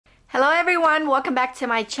Hello everyone, welcome back to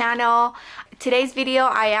my channel. Today's video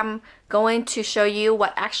I am going to show you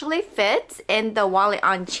what actually fits in the wallet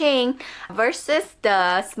on chain versus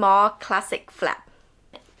the small classic flap.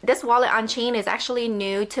 This wallet on chain is actually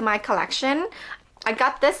new to my collection. I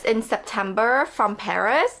got this in September from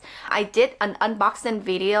Paris. I did an unboxing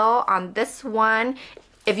video on this one.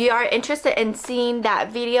 If you are interested in seeing that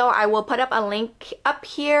video, I will put up a link up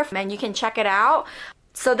here and you can check it out.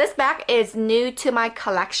 So this bag is new to my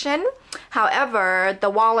collection. However, the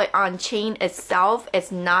wallet on chain itself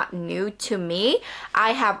is not new to me.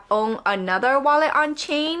 I have owned another wallet on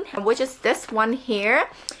chain, which is this one here.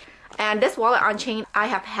 And this wallet on chain, I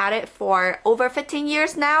have had it for over 15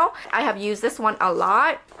 years now. I have used this one a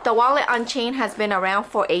lot. The wallet on chain has been around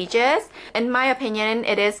for ages. In my opinion,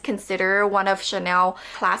 it is considered one of Chanel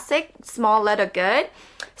classic small leather good.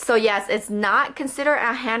 So yes, it's not considered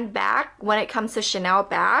a handbag when it comes to Chanel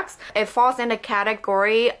bags. It falls in the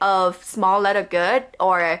category of small leather good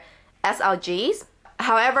or SLGs.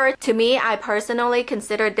 However, to me, I personally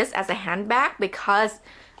consider this as a handbag because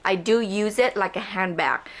I do use it like a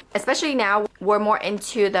handbag. Especially now, we're more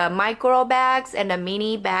into the micro bags and the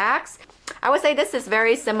mini bags. I would say this is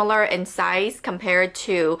very similar in size compared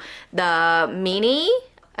to the mini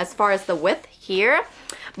as far as the width here.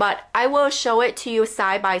 But I will show it to you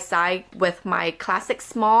side by side with my classic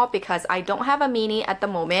small because I don't have a mini at the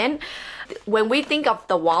moment. When we think of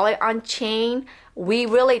the wallet on chain, we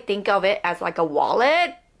really think of it as like a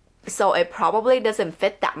wallet. So it probably doesn't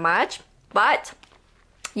fit that much. But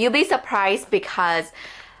you'll be surprised because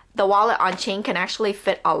the wallet on chain can actually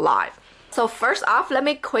fit a lot. So first off, let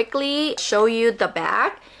me quickly show you the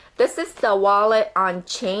bag. This is the wallet on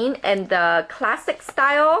chain in the classic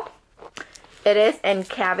style. It is in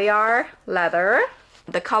caviar leather.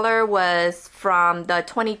 The color was from the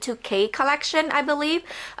 22K collection, I believe.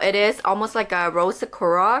 It is almost like a rose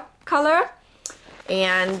sakura color.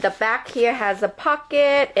 And the back here has a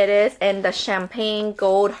pocket. It is in the champagne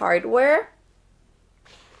gold hardware.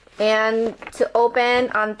 And to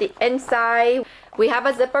open on the inside, we have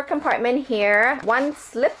a zipper compartment here, one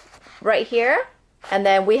slip right here, and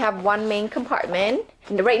then we have one main compartment.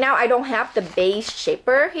 Right now I don't have the base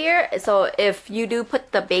shaper here, so if you do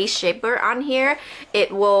put the base shaper on here,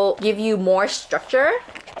 it will give you more structure.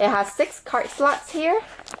 It has 6 card slots here,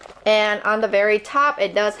 and on the very top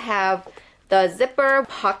it does have the zipper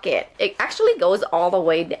pocket. It actually goes all the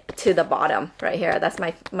way to the bottom right here. That's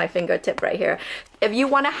my fingertip right here. If you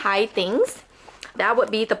want to hide things, that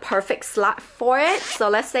would be the perfect slot for it. So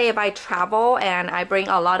let's say if I travel and I bring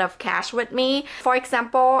a lot of cash with me, for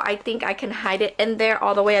example, I think I can hide it in there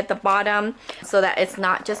all the way at the bottom so that it's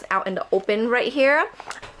not just out in the open right here.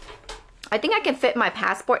 I think I can fit my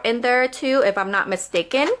passport in there too if I'm not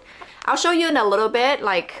mistaken. I'll show you in a little bit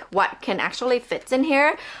like what can actually fit in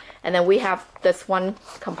here. And then we have this one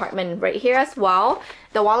compartment right here as well.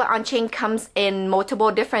 The wallet on chain comes in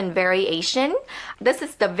multiple different variations. This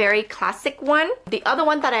is the very classic one. The other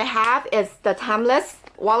one that I have is the timeless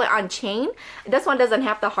wallet on chain. This one doesn't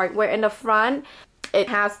have the hardware in the front. It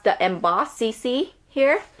has the embossed CC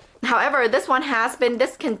here. However, this one has been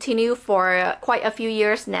discontinued for quite a few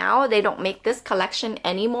years now. They don't make this collection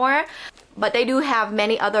anymore. But they do have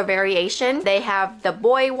many other variations. They have the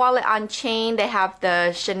boy wallet on chain. They have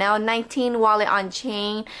the Chanel 19 wallet on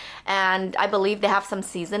chain. And I believe they have some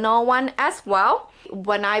seasonal one as well.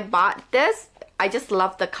 When I bought this, I just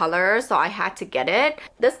love the color, so I had to get it.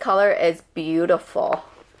 This color is beautiful.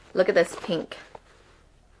 Look at this pink.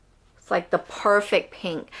 Like the perfect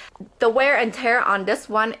pink. The wear and tear on this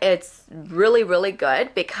one is really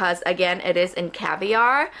good because again it is in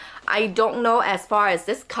caviar. I don't know as far as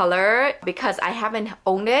this color because I haven't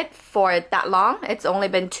owned it for that long. It's only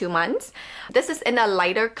been 2 months. This is in a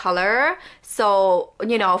lighter color, so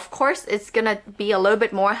you know, of course it's gonna be a little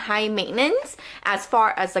bit more high maintenance as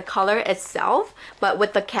far as the color itself, but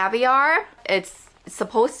with the caviar it's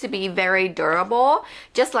supposed to be very durable,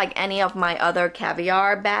 just like any of my other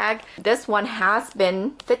caviar bag. This one has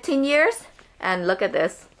been 15 years and look at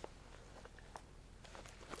this.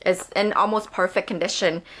 It's in almost perfect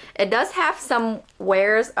condition. It does have some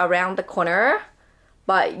wears around the corner,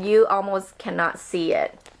 but you almost cannot see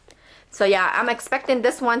it. So yeah, I'm expecting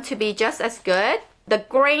this one to be just as good. The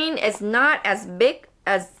grain is not as big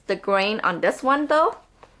as the grain on this one though.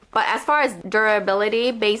 But as far as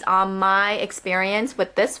durability, based on my experience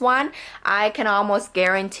with this one, I can almost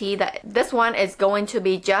guarantee that this one is going to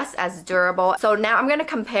be just as durable. So now I'm going to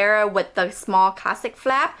compare with the small classic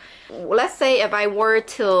flap. Let's say if I were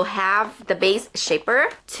to have the base shaper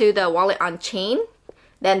to the wallet on chain,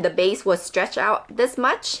 then the base will stretch out this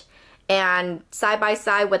much. And side by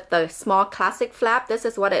side with the small classic flap, this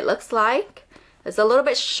is what it looks like. It's a little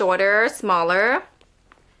bit shorter, smaller.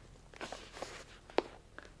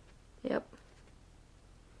 Yep.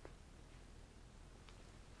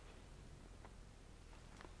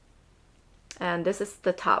 And this is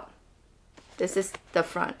the top. This is the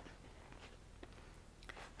front.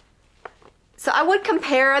 So I would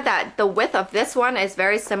compare that the width of this one is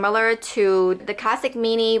very similar to the classic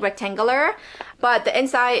mini rectangular, but the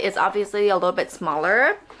inside is obviously a little bit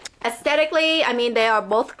smaller. Aesthetically, I mean, they are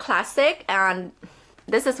both classic, and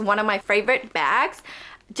this is one of my favorite bags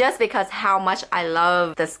just because how much I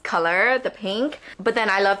love this color, the pink. But then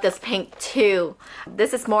I love this pink too.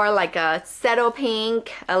 This is more like a settle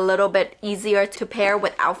pink, a little bit easier to pair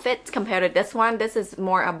with outfits compared to this one. This is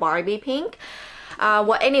more a Barbie pink.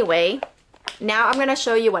 Well, anyway, now I'm gonna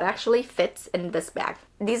show you what actually fits in this bag.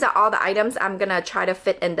 These are all the items I'm gonna try to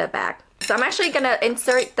fit in the bag. So I'm actually gonna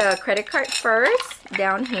insert the credit card first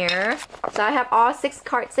down here. So I have all 6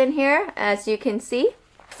 cards in here, as you can see.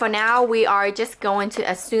 For now, we are just going to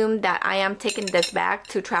assume that I am taking this bag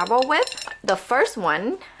to travel with. The first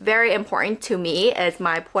one, very important to me, is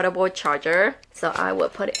my portable charger. So I will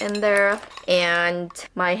put it in there. And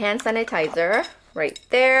my hand sanitizer right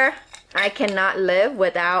there. I cannot live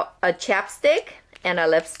without a chapstick and a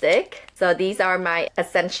lipstick. So these are my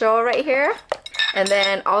essential right here. And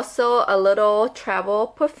then also a little travel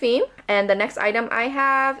perfume. And the next item I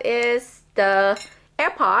have is the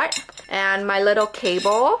AirPod and my little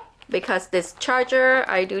cable, because this charger,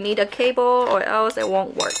 I do need a cable or else it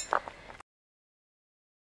won't work.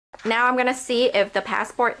 Now I'm gonna see if the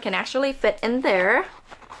passport can actually fit in there.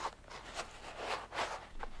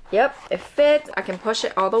 Yep, it fits. I can push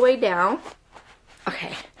it all the way down.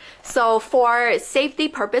 Okay, so for safety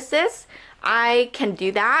purposes, I can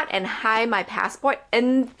do that and hide my passport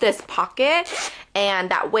in this pocket, and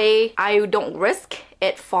that way I don't risk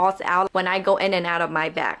it falls out when I go in and out of my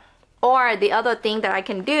bag. Or the other thing that I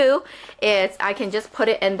can do is I can just put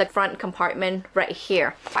it in the front compartment right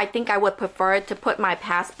here. I think I would prefer to put my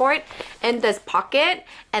passport in this pocket,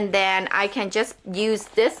 and then I can just use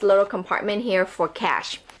this little compartment here for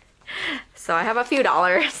cash. So I have a few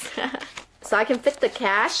dollars. So I can fit the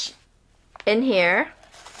cash in here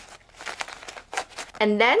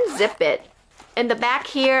and then zip it. In the back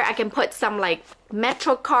here, I can put some like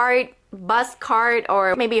Metro card, bus card,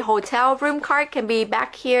 or maybe hotel room card can be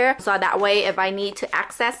back here. So that way, if I need to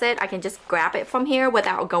access it, I can just grab it from here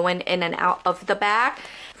without going in and out of the bag.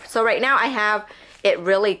 So right now I have it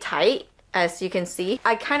really tight, as you can see.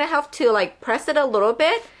 I kind of have to like press it a little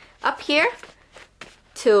bit up here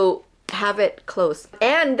to have it closed.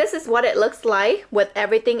 And this is what it looks like with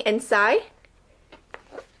everything inside.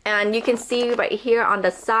 And you can see right here on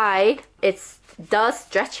the side, it does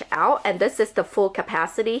stretch out, and this is the full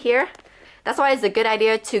capacity here. That's why it's a good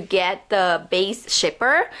idea to get the base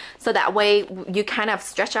shaper, so that way you kind of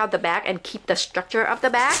stretch out the bag and keep the structure of the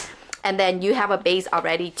bag, and then you have a base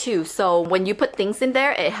already too. So when you put things in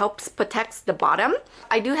there, it helps protect the bottom.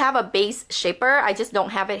 I do have a base shaper, I just don't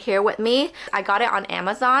have it here with me. I got it on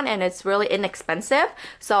Amazon and it's really inexpensive.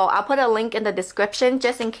 So I'll put a link in the description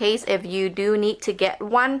just in case if you do need to get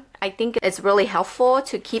one. I think it's really helpful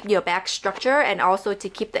to keep your bag structure and also to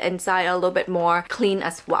keep the inside a little bit more clean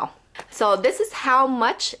as well. So this is how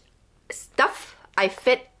much stuff I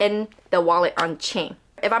fit in the wallet on chain.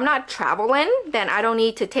 If I'm not traveling, then I don't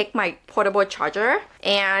need to take my portable charger,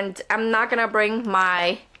 and I'm not gonna bring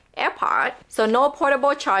my AirPod. So no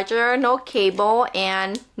portable charger, no cable,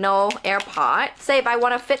 and no AirPod. Say if I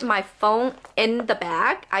wanna fit my phone in the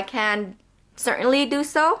bag, I can certainly do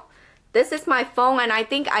so. This is my phone, and I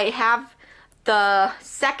think I have the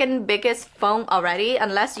second biggest phone already,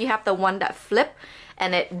 unless you have the one that flip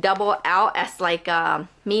and it double out as like a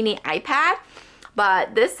mini iPad.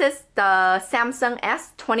 But this is the Samsung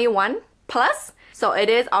S21 Plus, so it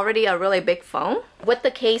is already a really big phone with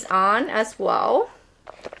the case on as well.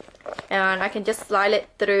 And I can just slide it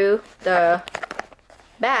through the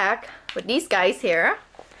bag with these guys here.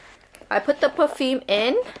 I put the perfume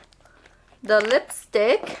in, the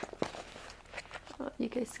lipstick, you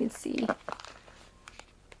guys can see,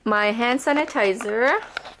 my hand sanitizer,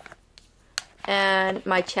 and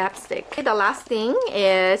my chapstick. The last thing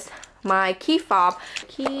is my key fob.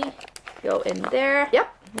 Key go in there.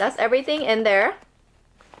 Yep, that's everything in there.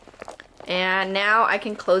 And now I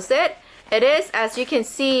can close it. It is, as you can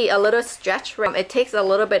see, a little stretch. It takes a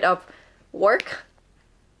little bit of work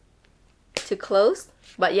to close,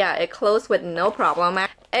 but yeah, it closed with no problem.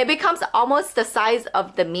 It becomes almost the size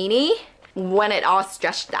of the mini when it all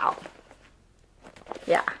stretched out.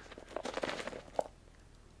 Yeah.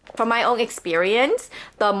 From my own experience,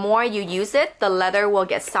 the more you use it, the leather will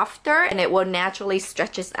get softer and it will naturally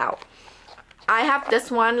stretches out. I have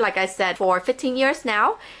this one, like I said, for 15 years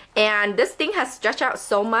now, and this thing has stretched out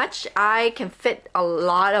so much I can fit a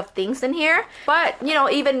lot of things in here. But you know,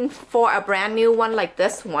 even for a brand new one like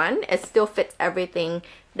this one, it still fits everything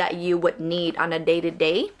that you would need on a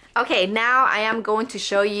day-to-day. Okay, now I am going to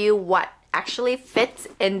show you what actually fits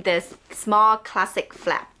in this small classic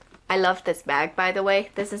flap. I love this bag, by the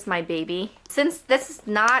way. This is my baby. Since this is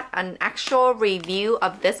not an actual review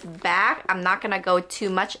of this bag, I'm not gonna go too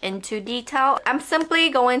much into detail. I'm simply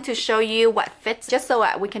going to show you what fits just so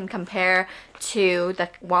that we can compare to the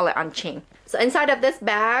wallet on chain. So inside of this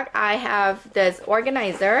bag, I have this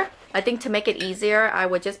organizer. I think to make it easier, I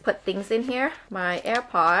would just put things in here. My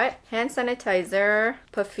AirPod, hand sanitizer,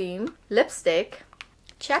 perfume, lipstick,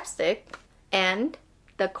 chapstick, and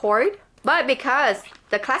the cord. But because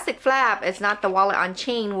the classic flap is not the wallet on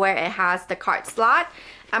chain where it has the card slot,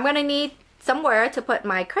 I'm gonna need somewhere to put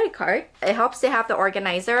my credit card. It helps to have the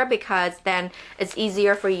organizer because then it's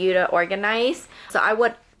easier for you to organize. So I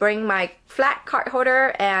would bring my flat card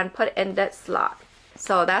holder and put it in that slot.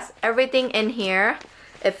 So that's everything in here.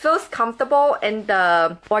 It feels comfortable in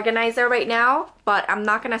the organizer right now, but I'm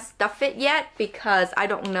not gonna stuff it yet because I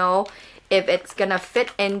don't know if it's gonna fit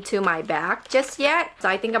into my bag just yet. So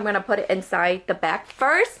I think I'm gonna put it inside the bag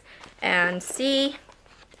first and see.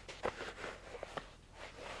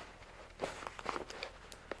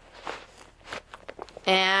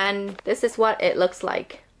 And this is what it looks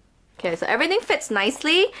like. Okay, so everything fits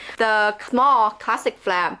nicely. The small classic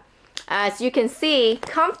flap, as you can see,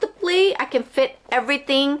 comfortably I can fit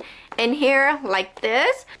everything in here like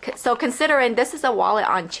this. So considering this is a wallet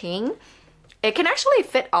on chain, it can actually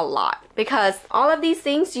fit a lot because all of these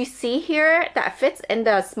things you see here that fits in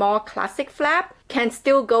the small classic flap can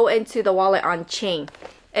still go into the wallet on chain.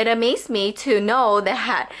 It amazed me to know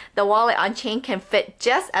that the wallet on chain can fit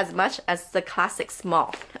just as much as the classic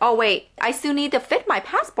small. Oh wait, I still need to fit my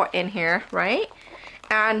passport in here, right?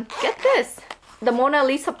 And get this, the Mona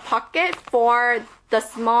Lisa pocket for the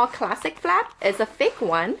small classic flap is a fake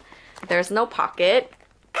one. There's no pocket.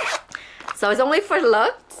 So it's only for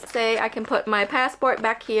looks. Say I can put my passport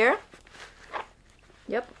back here.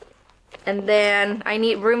 Yep. And then I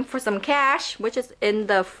need room for some cash, which is in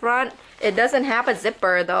the front. It doesn't have a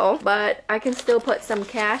zipper though, but I can still put some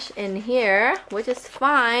cash in here, which is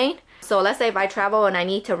fine. So let's say if I travel and I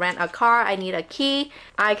need to rent a car, I need a key,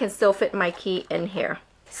 I can still fit my key in here.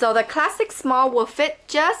 So the classic small will fit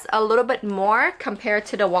just a little bit more compared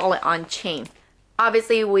to the wallet on chain.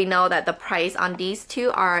 Obviously, we know that the price on these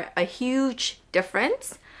two are a huge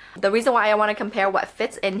difference. The reason why I want to compare what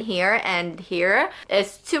fits in here and here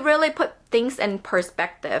is to really put things in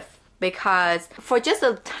perspective. Because for just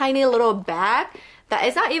a tiny little bag that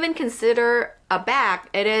is not even considered a bag,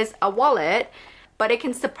 it is a wallet, but it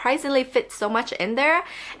can surprisingly fit so much in there.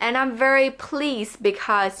 And I'm very pleased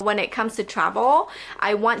because when it comes to travel,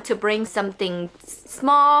 I want to bring something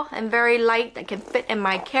small and very light that can fit in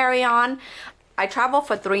my carry-on. I traveled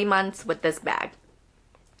for 3 months with this bag.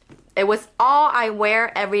 It was all I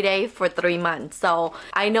wear every day for 3 months. So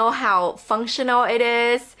I know how functional it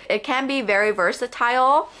is. It can be very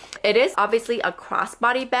versatile. It is obviously a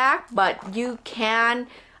crossbody bag, but you can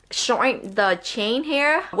shorten the chain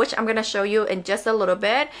here, which I'm gonna show you in just a little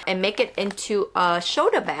bit, and make it into a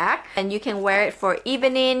shoulder bag. And you can wear it for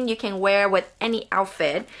evening, you can wear with any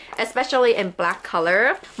outfit, especially in black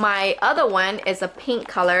color. My other one is a pink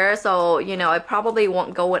color, so you know, it probably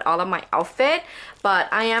won't go with all of my outfit, but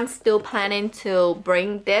I am still planning to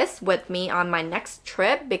bring this with me on my next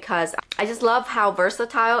trip because I just love how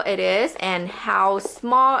versatile it is and how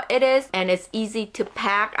small it is, and it's easy to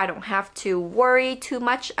pack. I don't have to worry too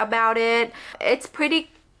much about it. It's pretty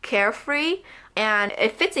carefree and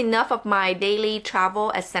it fits enough of my daily travel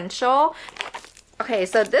essential. Okay,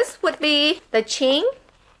 so this would be the chain.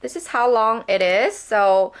 This is how long it is.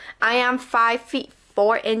 So I am 5 feet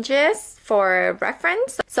 4 inches for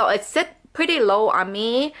reference. So it sits pretty low on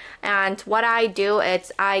me, and what I do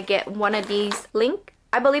is I get one of these link.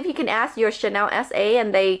 I believe you can ask your Chanel SA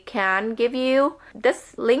and they can give you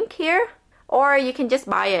this link here, or you can just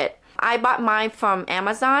buy it. I bought mine from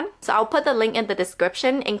Amazon, so I'll put the link in the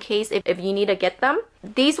description in case if you need to get them.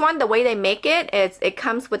 These one, the way they make it is it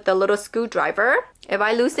comes with the little screwdriver. If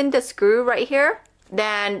I loosen the screw right here,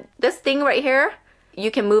 then this thing right here, you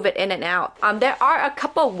can move it in and out. There are a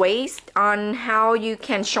couple ways on how you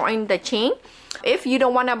can shorten the chain. If you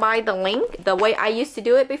don't want to buy the link, the way I used to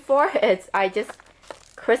do it before is I just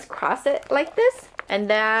crisscross it like this, and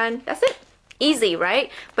then that's it. Easy,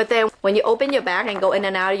 right? But then when you open your bag and go in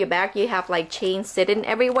and out of your bag, you have like chains sitting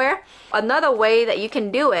everywhere. Another way that you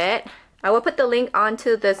can do it, I will put the link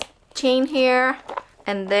onto this chain here,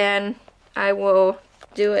 and then I will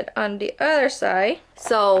do it on the other side.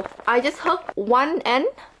 So I just hook one end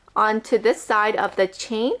onto this side of the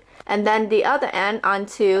chain, and then the other end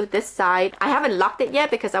onto this side. I haven't locked it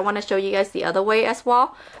yet because I want to show you guys the other way as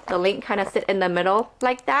well. The link kind of sit in the middle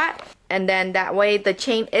like that, and then that way the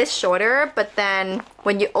chain is shorter, but then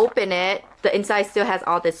when you open it, the inside still has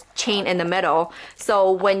all this chain in the middle.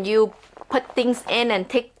 So when you put things in and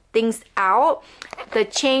take things out, the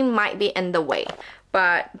chain might be in the way.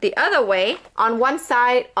 But the other way, on one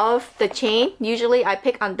side of the chain, usually I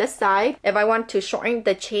pick on this side. If I want to shorten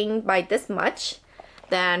the chain by this much,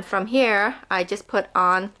 then from here, I just put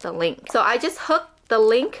on the link. So I just hook the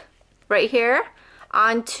link right here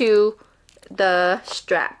onto the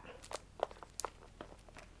strap.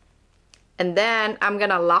 And then I'm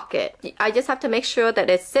gonna lock it. I just have to make sure that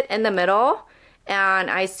it sits in the middle, and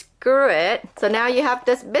I screw it. So now you have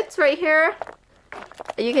this bits right here.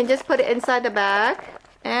 You can just put it inside the bag,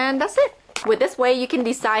 and that's it. With this way, you can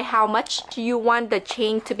decide how much you want the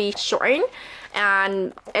chain to be shortened,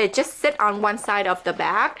 and it just sit on one side of the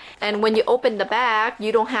bag. And when you open the bag,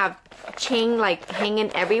 you don't have chain like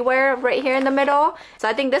hanging everywhere right here in the middle. So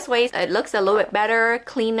I think this way it looks a little bit better,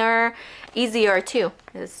 cleaner, easier too.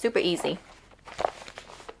 It's super easy.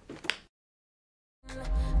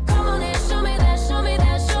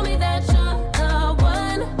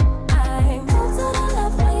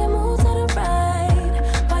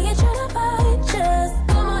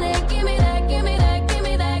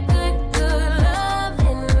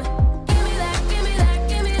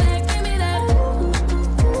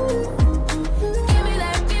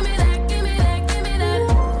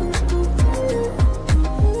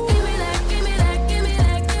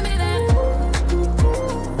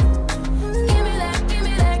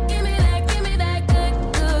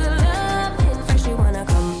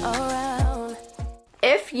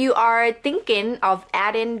 You are thinking of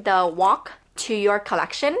adding the WOC to your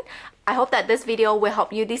collection, I hope that this video will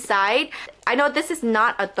help you decide. I know this is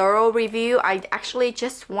not a thorough review. I actually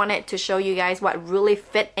just wanted to show you guys what really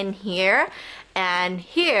fit in here and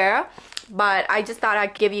here. But I just thought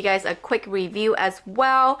I'd give you guys a quick review as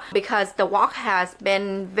well, because the WOC has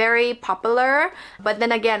been very popular. But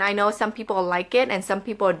then again, I know some people like it and some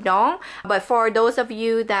people don't. But for those of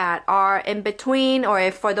you that are in between, or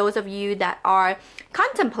if for those of you that are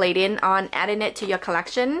contemplating on adding it to your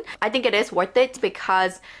collection, I think it is worth it,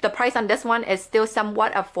 because the price on this one is still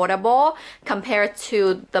somewhat affordable compared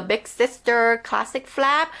to the Big Sister classic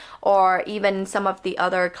flap, or even some of the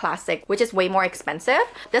other classic, which is way more expensive.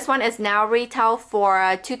 This one is now retail for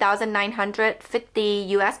 $2,950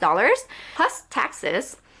 US plus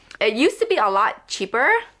taxes. It used to be a lot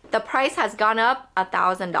cheaper. The price has gone up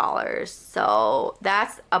 $1,000, so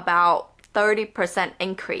that's about 30%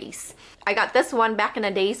 increase. I got this one back in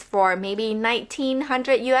the days for maybe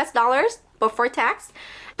 $1,900 US before tax.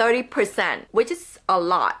 30%, which is a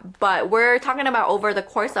lot, but we're talking about over the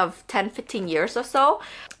course of 10-15 years or so.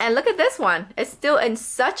 And look at this one, it's still in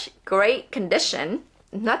such great condition.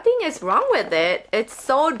 Nothing is wrong with it. It's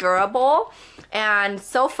so durable and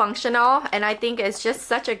so functional, and I think it's just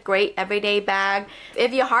such a great everyday bag.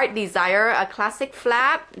 If your heart desire a classic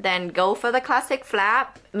flap, then go for the classic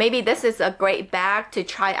flap. Maybe this is a great bag to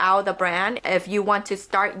try out the brand if you want to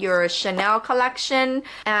start your Chanel collection.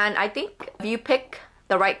 And I think if you pick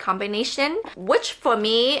the right combination, which for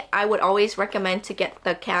me, I would always recommend to get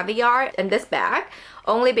the caviar in this bag,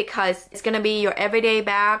 only because it's gonna be your everyday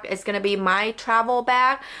bag. It's gonna be my travel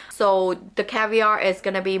bag, so the caviar is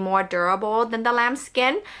gonna be more durable than the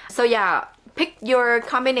lambskin. So yeah, pick your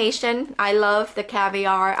combination. I love the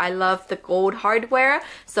caviar, I love the gold hardware,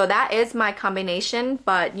 so that is my combination.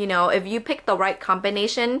 But you know, if you pick the right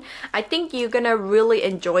combination, I think you're gonna really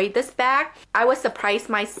enjoy this bag. I was surprised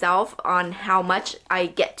myself on how much I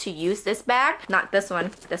get to use this bag. Not this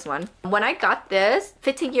one, this one. When I got this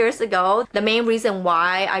 15 years ago, the main reason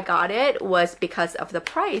why I got it was because of the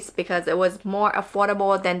price, because it was more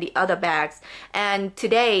affordable than the other bags. And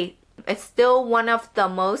today, it's still one of the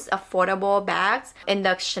most affordable bags in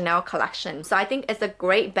the Chanel collection. So I think it's a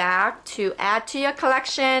great bag to add to your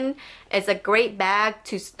collection. It's a great bag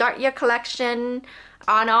to start your collection.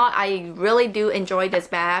 All in all, I really do enjoy this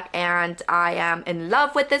bag, and I am in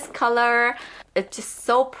love with this color. It's just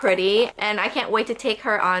so pretty, and I can't wait to take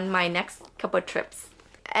her on my next couple trips.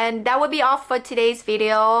 And that would be all for today's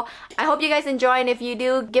video. I hope you guys enjoy, and if you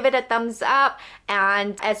do, give it a thumbs up.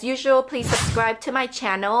 And as usual, please subscribe to my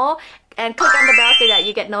channel and click on the bell so that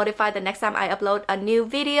you get notified the next time I upload a new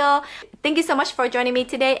video. Thank you so much for joining me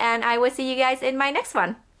today, and I will see you guys in my next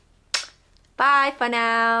one. Bye for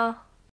now.